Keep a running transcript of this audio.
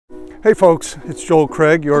Hey folks, it's Joel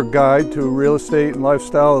Craig, your guide to real estate and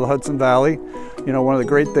lifestyle of the Hudson Valley. You know, one of the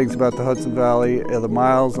great things about the Hudson Valley are the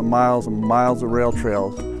miles and miles and miles of rail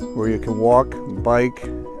trails where you can walk, bike,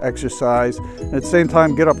 exercise, and at the same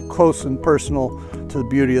time get up close and personal to the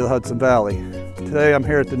beauty of the Hudson Valley. Today I'm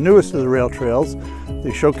here at the newest of the rail trails, the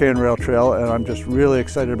Ashokan Rail Trail, and I'm just really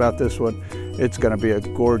excited about this one. It's going to be a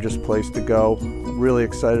gorgeous place to go. I'm really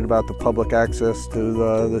excited about the public access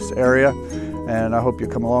to this area, and I hope you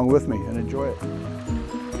come along with me and enjoy it.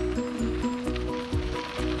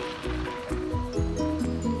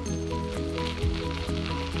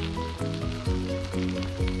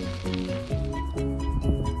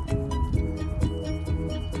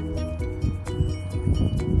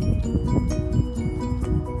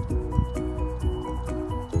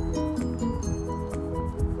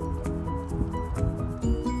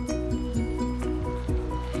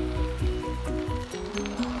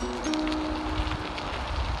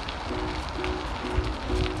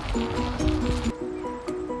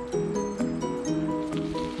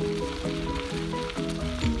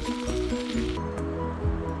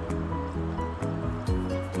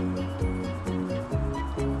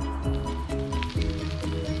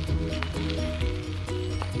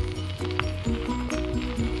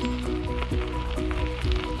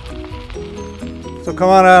 So come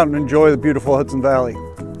on out and enjoy the beautiful Hudson Valley.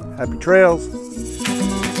 Happy trails.